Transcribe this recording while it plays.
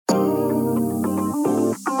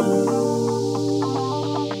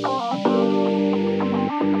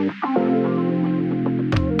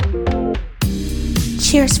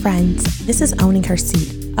Cheers, friends. This is Owning Her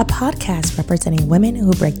Seat, a podcast representing women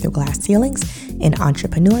who break through glass ceilings in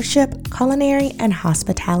entrepreneurship, culinary, and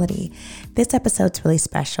hospitality. This episode's really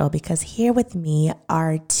special because here with me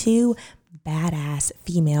are two badass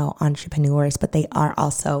female entrepreneurs, but they are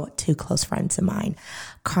also two close friends of mine,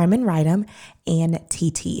 Carmen Rydam and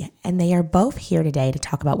TT. And they are both here today to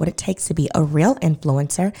talk about what it takes to be a real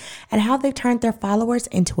influencer and how they've turned their followers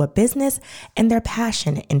into a business and their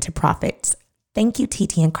passion into profits. Thank you,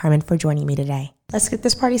 TT and Carmen, for joining me today. Let's get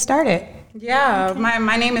this party started. Yeah,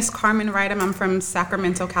 my name is Carmen Rydam. I'm from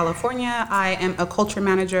Sacramento, California. I am a culture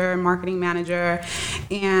manager, marketing manager,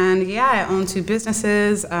 and I own two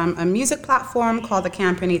businesses, a music platform called The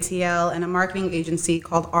Campaign ATL and a marketing agency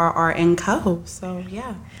called RR & Co. So,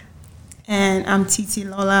 yeah. And I'm TT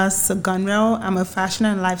Lola Sagunro. I'm a fashion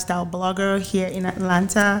and lifestyle blogger here in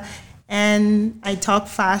Atlanta. And I talk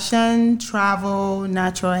fashion, travel,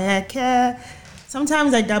 natural hair care.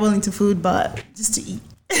 Sometimes I dabble into food, but just to eat.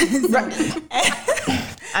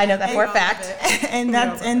 I know that for a fact. And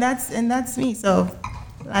that's me. So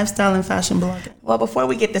lifestyle and fashion blogging. Well, before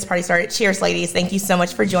we get this party started, cheers, ladies. Thank you so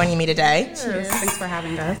much for joining me today. Cheers. Thanks for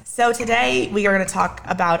having us. So today we are going to talk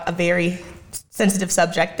about a very sensitive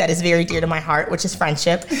subject that is very dear to my heart, which is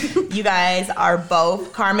friendship. You guys are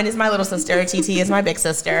both, Carmen is my little sister, TT is my big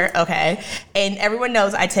sister, okay? And everyone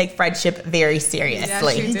knows I take friendship very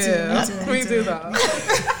seriously. Yes, you do. We do though.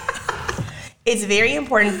 It's very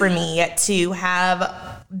important for me to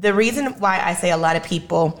have, the reason why I say a lot of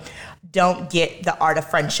people don't get the art of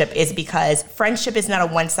friendship is because friendship is not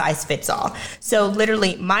a one-size-fits-all. So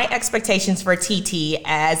literally, my expectations for TT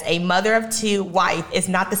as a mother of two wife is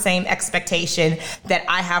not the same expectation that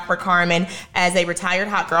I have for Carmen as a retired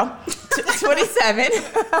hot girl, 27.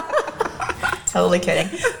 Totally kidding.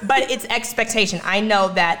 But it's expectation. I know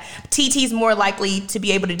that TT's more likely to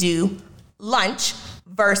be able to do lunch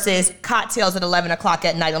versus cocktails at 11 o'clock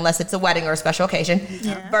at night, unless it's a wedding or a special occasion,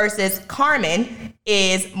 versus Carmen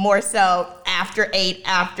is more so after 8,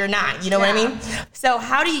 after 9. You know what I mean? So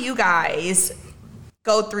how do you guys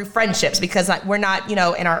go through friendships? Because we're not, in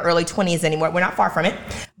our early 20s anymore. We're not far from it,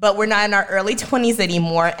 but we're not in our early 20s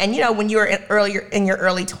anymore. And, when you were earlier in your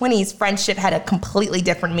early 20s, friendship had a completely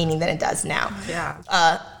different meaning than it does now.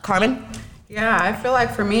 Yeah. Carmen? Yeah, I feel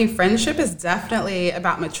like for me, friendship is definitely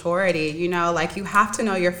about maturity. You have to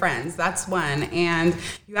know your friends. That's one. And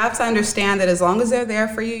you have to understand that as long as they're there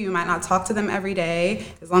for you, you might not talk to them every day.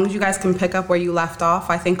 As long as you guys can pick up where you left off,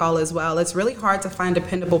 I think all is well. It's really hard to find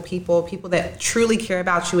dependable people that truly care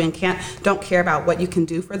about you and don't care about what you can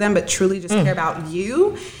do for them, but truly just care about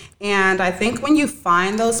you. And I think when you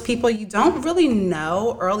find those people, you don't really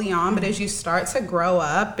know early on, but as you start to grow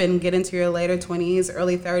up and get into your later 20s,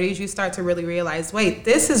 early 30s, you start to really realize, wait,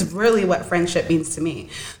 this is really what friendship means to me.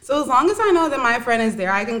 So as long as I know that my friend is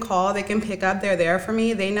there, I can call, they can pick up, they're there for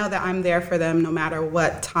me. They know that I'm there for them no matter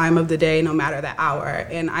what time of the day, no matter the hour.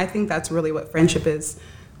 And I think that's really what friendship is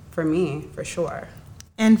for me, for sure.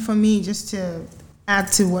 And for me, just to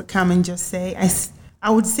add to what Carmen just said,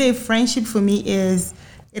 I would say friendship for me is,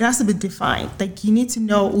 it has to be defined. Like, you need to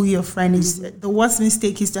know who your friend is. The worst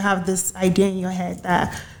mistake is to have this idea in your head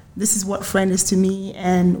that this is what friend is to me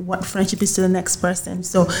and what friendship is to the next person.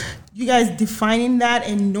 So you guys defining that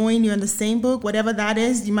and knowing you're in the same book, whatever that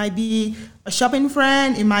is, you might be a shopping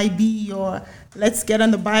friend, it might be your let's get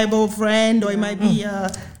on the Bible friend, or it might be a,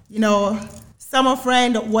 summer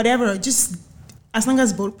friend, or whatever. Just as long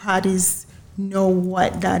as both parties know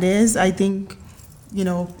what that is, I think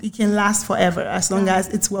it can last forever as long as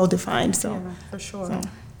it's well defined. So, yeah, for sure.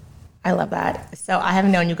 I love that. So I have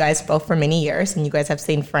known you guys both for many years, and you guys have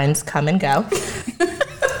seen friends come and go.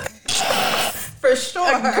 For sure.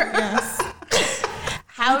 Yes.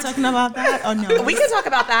 Are you talking about that? Oh, no. We can talk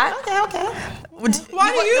about that. Okay.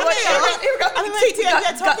 Why do you go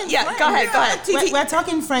ahead. We're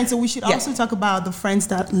talking friends, so we should also talk about the friends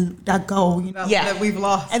that go. That we've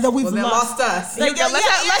lost. And that we've lost us. Let's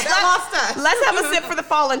have a sip for the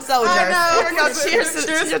fallen soldiers. Here we go.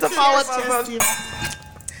 Cheers to the fallen soldiers.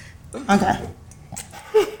 Okay.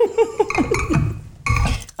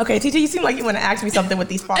 Okay, TT, you seem like you want to ask me something with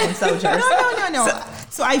these fallen soldiers. No.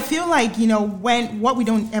 So I feel like, what we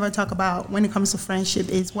don't ever talk about when it comes to friendship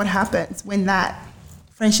is what happens when that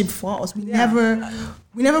friendship falls. We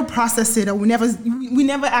never process it, or we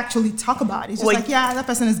never actually talk about it. It's just that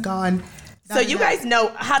person is gone. So you guys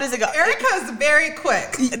know, how does it go? Erica's very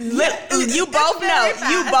quick. You both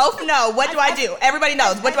know. What do I do? Everybody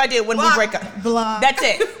knows. What do I do when we break up? Block. That's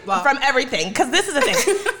it. From everything. Because this is the thing.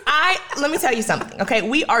 Let me tell you something, okay?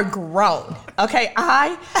 We are grown, okay?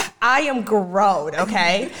 I I am grown,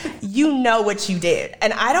 okay? You know what you did.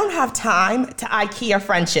 And I don't have time to IKEA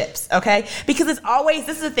friendships, okay? Because it's always,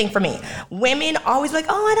 this is the thing for me. Women always like,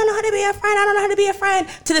 oh, I don't know how to be a friend. I don't know how to be a friend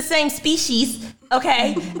to the same species,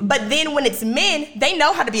 okay? But then when it's men, they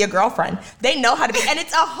know how to be a girlfriend. They know how to be, and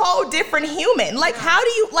it's a whole different human. Like, how do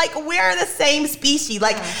you, like, we're the same species.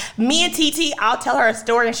 Like, me and TT, I'll tell her a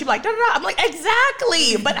story and she'll be like, da, da, da. I'm like,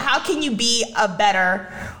 exactly. But how can you be a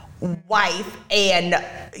better wife and,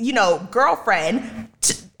 you know, girlfriend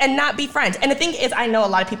and not be friends? And the thing is, I know a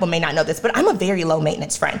lot of people may not know this, but I'm a very low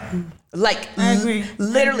maintenance friend. Like, I agree.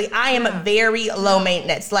 Literally, I am very low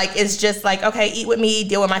maintenance. Like, it's just like, okay, eat with me,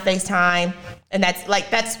 deal with my FaceTime. And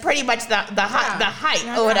that's pretty much the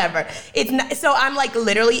height or whatever. It's not, so I'm like,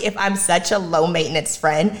 literally, if I'm such a low maintenance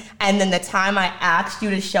friend, and then the time I asked you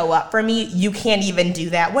to show up for me, you can't even do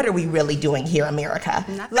that. What are we really doing here, America?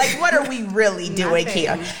 Nothing. Like, what are we really doing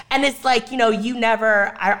here? And it's like, you know,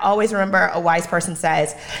 I always remember a wise person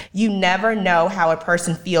says, you never know how a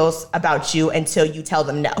person feels about you until you tell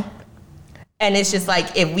them no. And it's just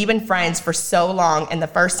like, if we've been friends for so long and the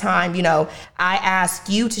first time, you know, I ask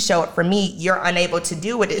you to show up for me, you're unable to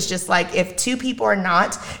do it. It's just like, if two people are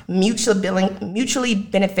not mutually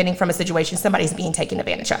benefiting from a situation, somebody's being taken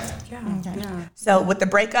advantage of. Yeah. So with the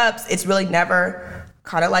breakups, it's really never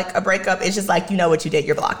kind of like a breakup. It's just like, you know what you did,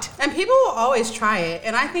 you're blocked. And people will always try it.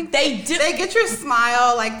 And I think They do. They get your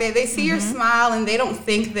smile, like they see your smile, and they don't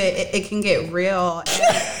think that it can get real.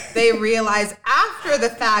 And they realize after the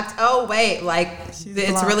fact, oh wait, like it's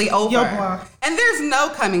blocked. really over. You're blocked. And there's no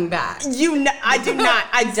coming back. I do not.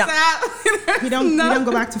 I don't. Sadly, We don't no.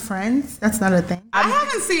 go back to friends. That's not a thing. I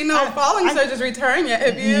haven't seen no falling surges return yet.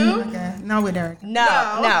 Have you? Okay, not with Eric. No.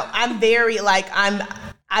 I'm very like,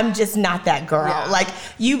 I'm just not that girl. Yeah. Like,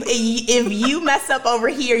 if you mess up over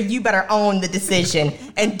here, you better own the decision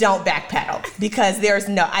and don't backpedal, because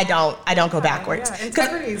I don't go backwards. Yeah,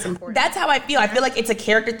 integrity is important. That's how I feel. I feel like it's a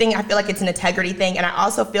character thing. I feel like it's an integrity thing. And I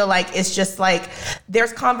also feel like it's just like,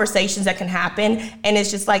 there's conversations that can happen. And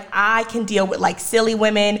it's just like, I can deal with like silly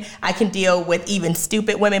women. I can deal with even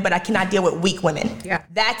stupid women, but I cannot deal with weak women. Yeah.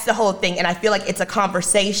 That's the whole thing. And I feel like it's a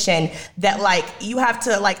conversation that like, you have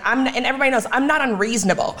to like, and everybody knows I'm not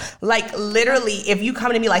unreasonable. Like, literally, if you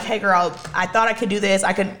come to me like, hey girl, I thought I could do this,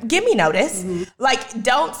 I could, give me notice. Like,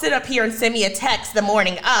 don't sit up here and send me a text the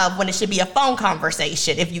morning of when it should be a phone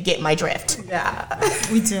conversation, if you get my drift. Yeah.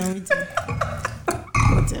 We do.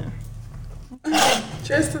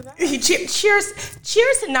 Cheers to that.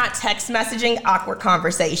 Cheers to not text messaging awkward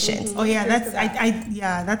conversations. Oh yeah,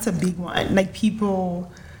 that's a big one. Like,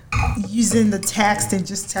 people using the text and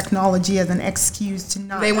just technology as an excuse to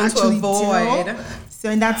not They want to actually avoid. deal. So,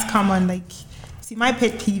 and that's common. Like, see, my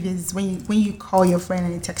pet peeve is when you call your friend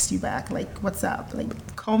and they text you back, like, what's up?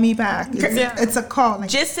 Like, call me back. It's a call. Like,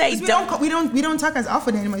 Just say 'cause we don't talk as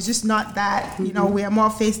often anymore. It's just not that. You know, we are more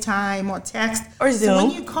FaceTime or text Or So when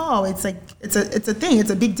Zoom. you call, it's like it's a thing. It's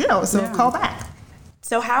a big deal. So call back.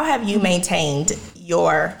 So how have you maintained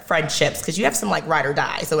your friendships? Because you have some like ride or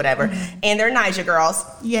dies or whatever, and they're Nyjah girls.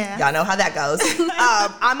 Yeah. Y'all know how that goes.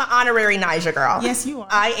 I'm an honorary Nyjah girl. Yes, you are.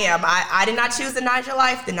 I am. I did not choose the Nyjah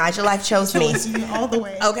life. The Nyjah life chose me. Chose you all the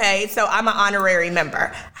way. Okay, so I'm an honorary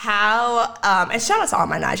member. How, and shout out to all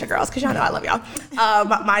my Nyjah girls, because y'all know I love y'all.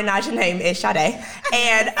 My Nyjah name is Sade.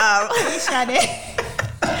 And Hey, Sade.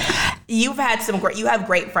 you have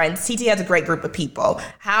great friends. TT has a great group of people.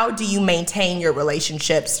 How do you maintain your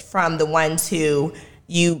relationships from the ones who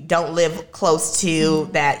you don't live close to,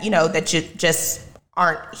 that, you know, that you just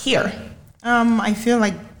aren't here? I feel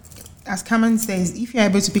like, as Carmen says, if you're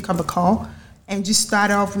able to pick up a call and just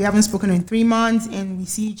start off, we haven't spoken in 3 months and we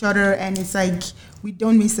see each other and it's like we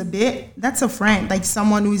don't miss a bit, that's a friend, like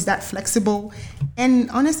someone who is that flexible. And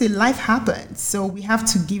honestly, life happens. So we have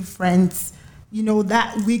to give friends, you know,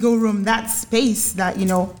 that wiggle room, that space that, you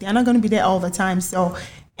know, they're not going to be there all the time. So,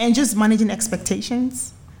 and just managing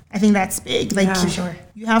expectations, I think that's big. Like, sure.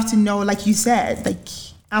 You have to know, like you said, like,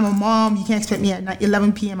 I'm a mom, you can't expect me at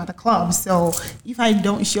 11 p.m. at the club. So if I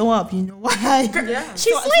don't show up, you know why? Yeah.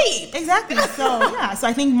 She sleep. Exactly. So so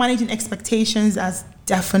I think managing expectations has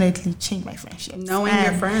definitely changed my friendships. Knowing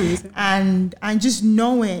your friends. And just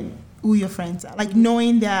knowing who your friends are. Like,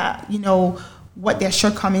 knowing that, you know, what their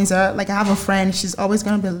shortcomings are. Like, I have a friend, she's always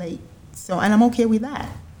gonna be late. So, and I'm okay with that.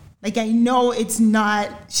 Like, I know it's not,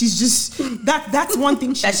 she's just, that's one thing.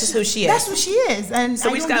 That's just who she is. That's who she is. And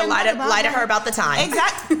So we just gotta lie to her about the time.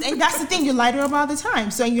 Exactly. And that's the thing, you lie to her about the time.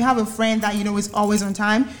 So you have a friend that, you know, is always on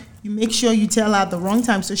time. You make sure you tell her at the wrong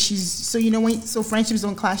time, so you know, so friendships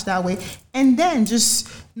don't clash that way. And then just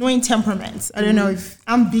knowing temperaments. I don't know if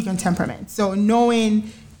I'm big on temperament. So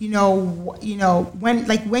knowing,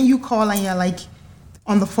 when you call and you're like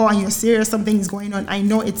on the phone and you're serious, something is going on, I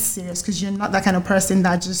know it's serious because you're not that kind of person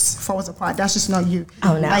that just falls apart. That's just not you.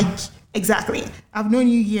 Oh, no. Like, exactly. I've known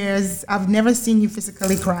you years. I've never seen you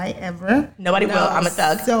physically cry ever. Nobody will. I'm a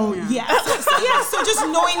thug. So so just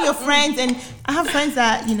knowing your friends, and I have friends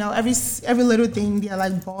that every little thing they're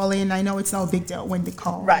like bawling. I know it's not a big deal when they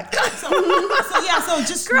call. Right. So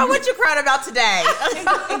just Girl, what you crying about today?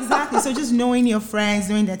 exactly. So just knowing your friends,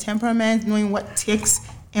 knowing their temperament, knowing what ticks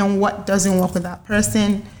and what doesn't work with that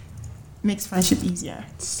person makes friendship easier.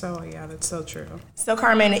 So yeah, that's so true. So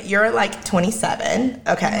Carmen, you're like 27,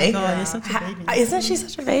 okay? Oh my God, you're such a baby. Isn't she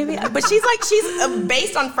such a baby? But she's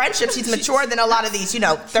based on friendship, she's mature than a lot of these,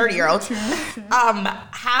 30-year-olds.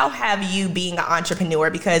 How have you being an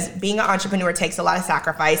entrepreneur? Because being an entrepreneur takes a lot of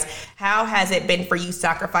sacrifice. How has it been for you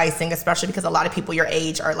sacrificing, especially because a lot of people your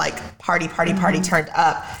age are like party turned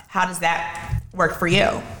up? How does that work for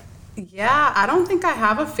you? Yeah, I don't think I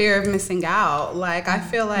have a fear of missing out. Like, I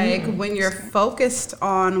feel like when you're focused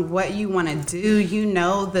on what you want to do, you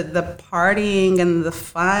know that the partying and the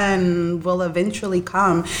fun will eventually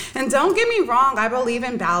come. And don't get me wrong, I believe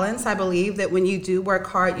in balance. I believe that when you do work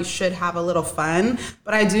hard, you should have a little fun.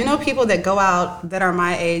 But I do know people that go out that are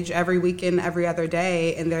my age every weekend, every other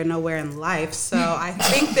day, and they're nowhere in life. So I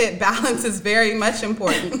think that balance is very much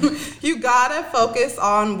important. You gotta focus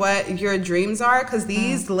on what your dreams are, because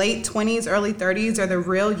these late 20s, early 30s are the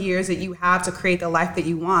real years that you have to create the life that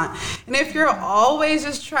you want. And if you're always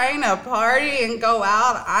just trying to party and go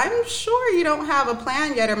out, I'm sure you don't have a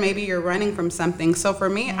plan yet, or maybe you're running from something. So for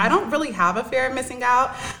me, I don't really have a fear of missing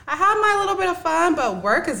out. I have my little bit of fun, but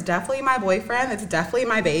work is definitely my boyfriend. It's definitely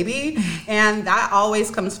my baby. And that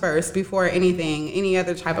always comes first before any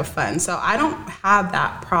other type of fun. So I don't have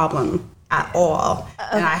that problem at all.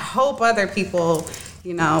 And I hope other people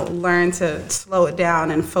learn to slow it down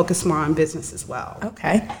and focus more on business as well.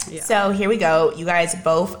 Okay. Yeah. So here we go. You guys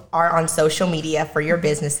both are on social media for your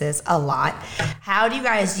businesses a lot. How do you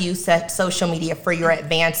guys use social media for your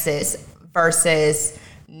advances versus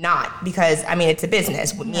not? Because, it's a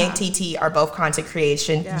business. Me and TT are both content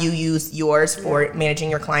creation. Yeah. You use yours for managing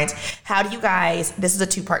your clients. How do you guys, this is a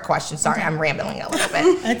two-part question. Sorry, I'm rambling a little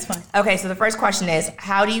bit. That's fine. Okay, so the first question is,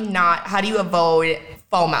 how do you avoid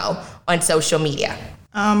FOMO on social media?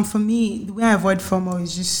 For me, the way I avoid FOMO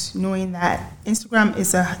is just knowing that Instagram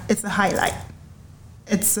it's a highlight.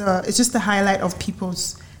 It's just a highlight of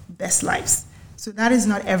people's best lives. So that is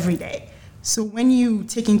not every day. So when you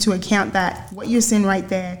take into account that what you're seeing right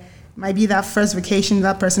there might be that first vacation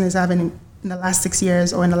that person is having in the last 6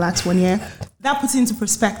 years or in the last 1 year, that puts it into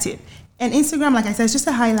perspective. And Instagram, like I said, it's just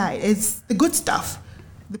a highlight. It's the good stuff.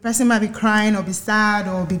 The person might be crying or be sad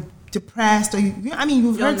or be depressed, or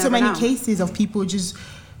you've heard so many cases of people just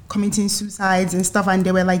committing suicides and stuff, and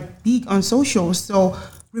they were like big on social. So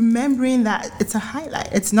remembering that it's a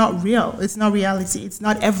highlight, it's not real, it's not reality, it's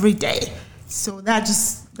not every day. So that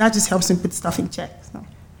just helps me put stuff in check. So.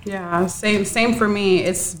 Yeah, same for me.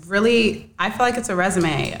 It's really, I feel like it's a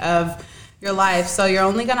resume of your life. So you're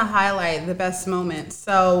only going to highlight the best moments.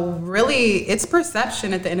 So really, it's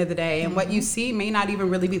perception at the end of the day, and what you see may not even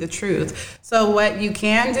really be the truth. So what you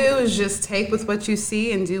can do is just take with what you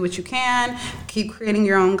see and do what you can. Keep creating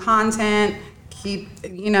your own content. Keep,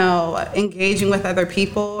 engaging with other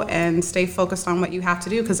people, and stay focused on what you have to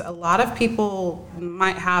do, because a lot of people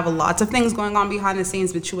might have lots of things going on behind the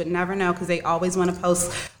scenes, but you would never know, because they always want to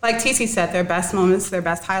post, like TT said, their best moments, their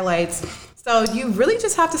best highlights. So you really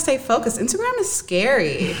just have to stay focused. Instagram is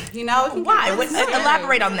scary, Why?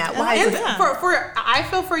 Elaborate on that. Why is it? I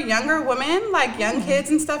feel for younger women, like young kids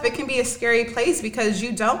and stuff, it can be a scary place, because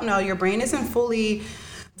you don't know, your brain isn't fully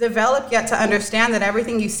developed yet to understand that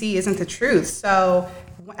everything you see isn't the truth. So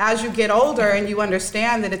as you get older and you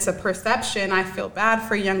understand that it's a perception, I feel bad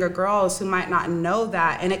for younger girls who might not know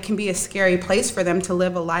that, and it can be a scary place for them to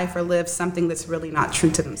live a life or live something that's really not true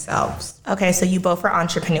to themselves. Okay, so you both are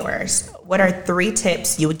entrepreneurs. What are 3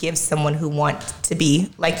 tips you would give someone who wants to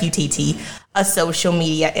be, like you, TT, a social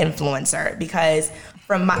media influencer? Because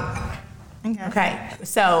from my... Okay,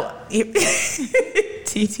 so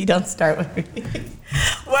TT, don't start with me.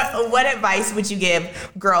 What advice would you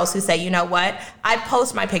give girls who say, you know what, I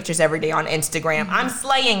post my pictures every day on Instagram. I'm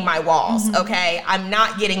slaying my walls, okay? I'm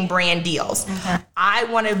not getting brand deals. I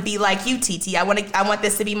want to be like you, TT. I want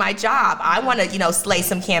this to be my job. I want to, slay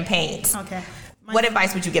some campaigns. Okay. What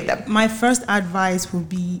advice would you give them? My first advice would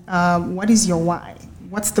be, what is your why?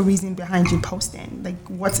 What's the reason behind you posting? Like,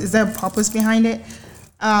 is there a purpose behind it?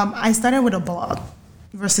 I started with a blog.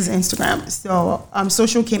 versus Instagram. So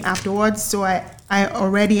social came afterwards. So I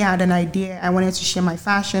already had an idea. I wanted to share my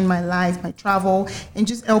fashion, my life, my travel, and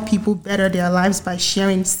just help people better their lives by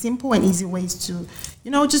sharing simple and easy ways to,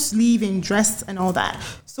 just live and dress and all that.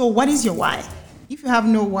 So what is your why? If you have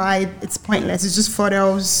no why, it's pointless. It's just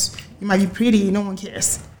photos. You might be pretty. No one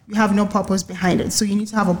cares. You have no purpose behind it. So you need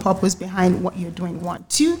to have a purpose behind what you're doing. 1,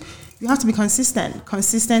 2, you have to be consistent.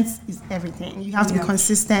 Consistent is everything. You have to be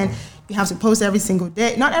consistent. You have to post every single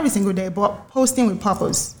day. Not every single day, but posting with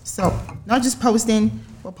purpose. So not just posting,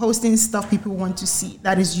 but posting stuff people want to see.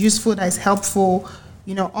 That is useful, that is helpful.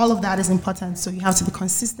 All of that is important. So you have to be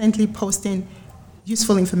consistently posting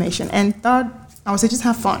useful information. And third, I would say just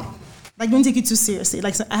have fun. Don't take it too seriously.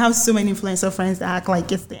 So I have so many influencer friends that act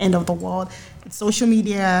like it's the end of the world. It's social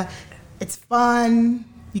media. It's fun.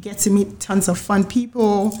 You get to meet tons of fun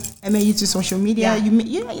people. And then you do social media.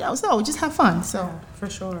 So just have fun. So for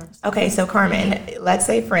sure. Okay, so Carmen, let's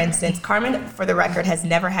say, for instance, Carmen, for the record, has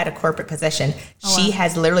never had a corporate position. She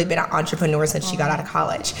has literally been an entrepreneur since she got out of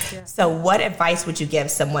college. Yeah. So what advice would you give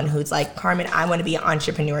someone who's like, Carmen, I want to be an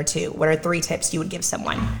entrepreneur too? What are 3 tips you would give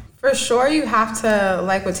someone? For sure, you have to,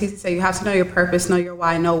 like what Titi said, you have to know your purpose, know your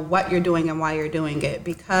why, know what you're doing and why you're doing it.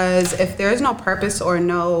 Because if there's no purpose or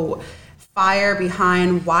no fire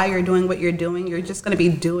behind why you're doing what you're doing, you're just going to be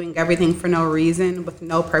doing everything for no reason with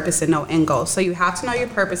no purpose and no end goal. So you have to know your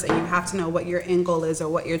purpose and you have to know what your end goal is or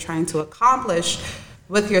what you're trying to accomplish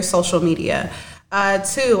with your social media.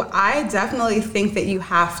 2, I definitely think that you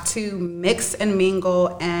have to mix and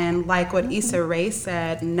mingle and, like what Issa Rae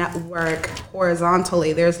said, network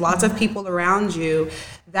horizontally. There's lots of people around you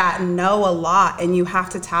that know a lot, and you have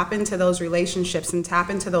to tap into those relationships and tap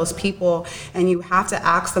into those people, and you have to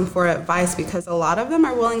ask them for advice because a lot of them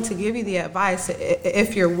are willing to give you the advice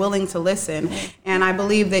if you're willing to listen. And I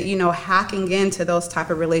believe that, hacking into those type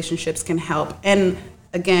of relationships can help. And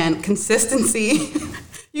again, consistency.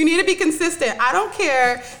 You need to be consistent. I don't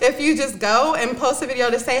care if you just go and post a video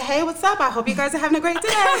to say, hey, what's up? I hope you guys are having a great day.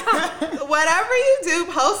 Whatever you do,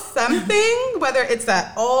 post something, whether it's an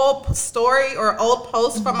old story or old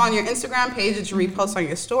post from on your Instagram page that you repost on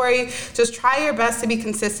your story. Just try your best to be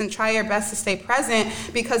consistent. Try your best to stay present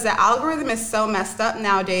because the algorithm is so messed up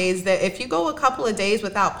nowadays that if you go a couple of days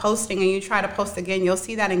without posting and you try to post again, you'll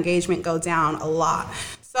see that engagement go down a lot.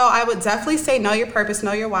 So I would definitely say know your purpose,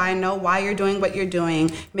 know your why, know why you're doing what you're doing.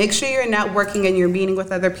 Make sure you're networking and you're meeting with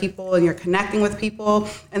other people and you're connecting with people.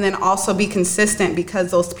 And then also be consistent because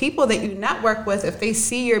those people that you network with, if they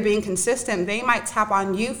see you're being consistent, they might tap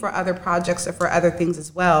on you for other projects or for other things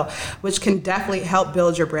as well, which can definitely help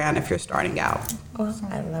build your brand if you're starting out. Well,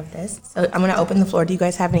 I love this. So I'm going to open the floor. Do you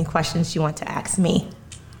guys have any questions you want to ask me?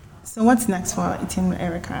 So what's next for Eating with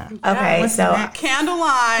Erica? Okay, so candle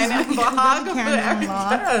line and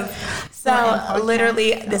vlog. So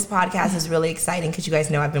literally, this podcast is really exciting because you guys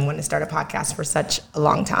know I've been wanting to start a podcast for such a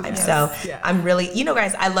long time. Yes, so I'm really,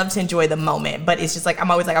 guys, I love to enjoy the moment, but it's just like I'm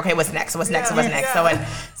always like, okay, what's next? What's next? What's next?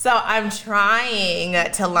 So I'm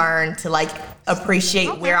trying to learn to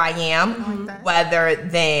appreciate where I am, rather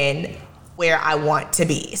than where I want to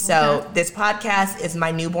be. So this podcast is my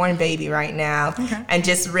newborn baby right now, and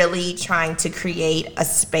just really trying to create a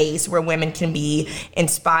space where women can be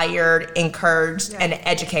inspired, encouraged, and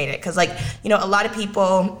educated. Because a lot of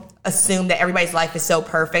people assume that everybody's life is so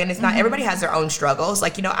perfect, and it's not. Everybody has their own struggles. I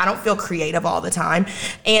don't feel creative all the time,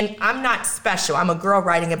 and I'm not special. I'm a girl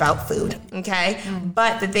writing about food, okay?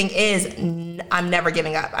 But the thing is, I'm never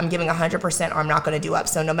giving up. I'm giving 100%, or I'm not going to do up.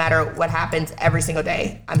 So no matter what happens, every single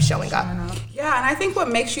day, I'm showing up. Yeah, and I think what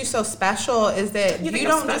makes you so special is that you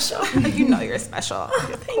don't special. You know you're special.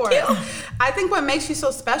 Thank you. I think what makes you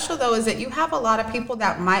so special, though, is that you have a lot of people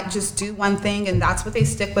that might just do one thing, and that's what they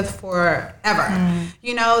stick with forever.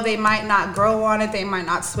 They might not grow on it, they might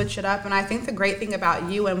not switch it up. And I think the great thing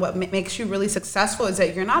about you and what makes you really successful is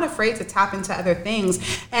that you're not afraid to tap into other things,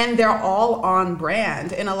 and they're all on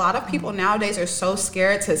brand. And a lot of people nowadays are so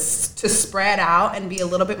scared to spread out and be a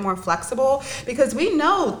little bit more flexible because we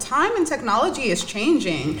know time and technology is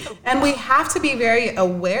changing, and we have to be very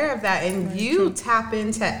aware of that. And you tap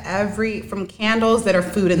into from candles that are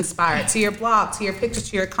food inspired, to your blog, to your pictures,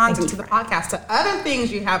 to your content, to the podcast, to other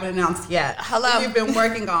things you haven't announced yet. Hello. You've been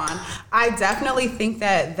working on. on. I definitely think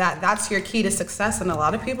that's your key to success, and a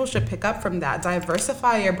lot of people should pick up from that.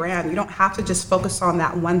 Diversify your brand. You don't have to just focus on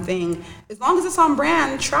that one thing. As long as it's on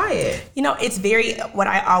brand, try it. You know, it's what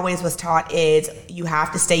I always was taught is you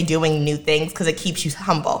have to stay doing new things because it keeps you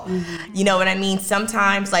humble. Mm-hmm. You know what I mean?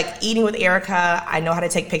 Sometimes, like Eating with Erica, I know how to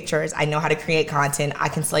take pictures. I know how to create content. I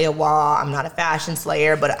can slay a wall. I'm not a fashion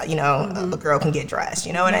slayer, but, you know, a girl can get dressed.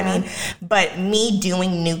 You know what I mean? But me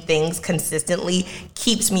doing new things consistently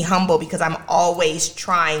keeps me humble because I'm always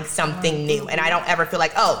trying something new. And I don't ever feel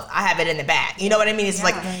like, oh, I have it in the bag. You know what I mean? It's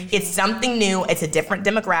like, it's something new. It's a different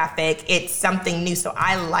demographic. It's something new. So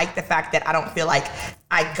I like the fact that I don't feel like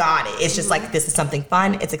I got it. It's just like, this is something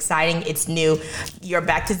fun. It's exciting. It's new. You're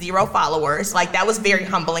back to 0 followers. Like, that was very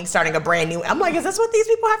humbling starting a brand new. I'm like, is this what these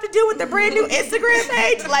people have to do with their brand new Instagram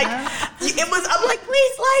page? Like, I'm like,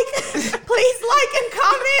 please like and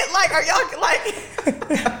comment. Like, are y'all like?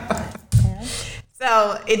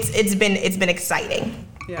 So it's been exciting.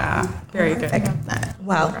 Yeah, very good.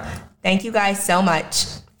 Well, thank you guys so much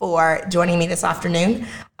for joining me this afternoon.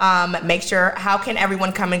 Make sure, how can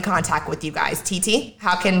everyone come in contact with you guys? TT,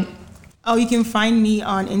 how can... Oh, you can find me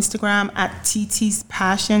on Instagram at TT's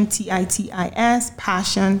Passion, TITIS,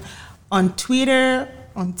 Passion, on Twitter,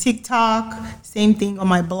 on TikTok, same thing on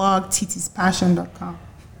my blog, titspassion.com.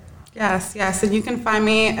 Yes, and you can find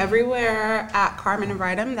me everywhere at Carmen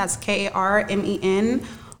Rydem. That's KARMEN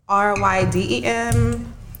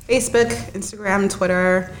RYDEM. Facebook, Instagram,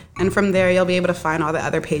 Twitter, and from there you'll be able to find all the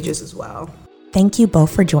other pages as well. Thank you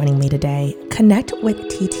both for joining me today. Connect with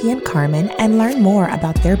TT and Carmen and learn more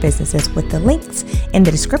about their businesses with the links in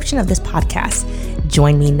the description of this podcast.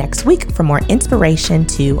 Join me next week for more inspiration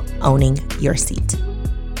to owning your seat.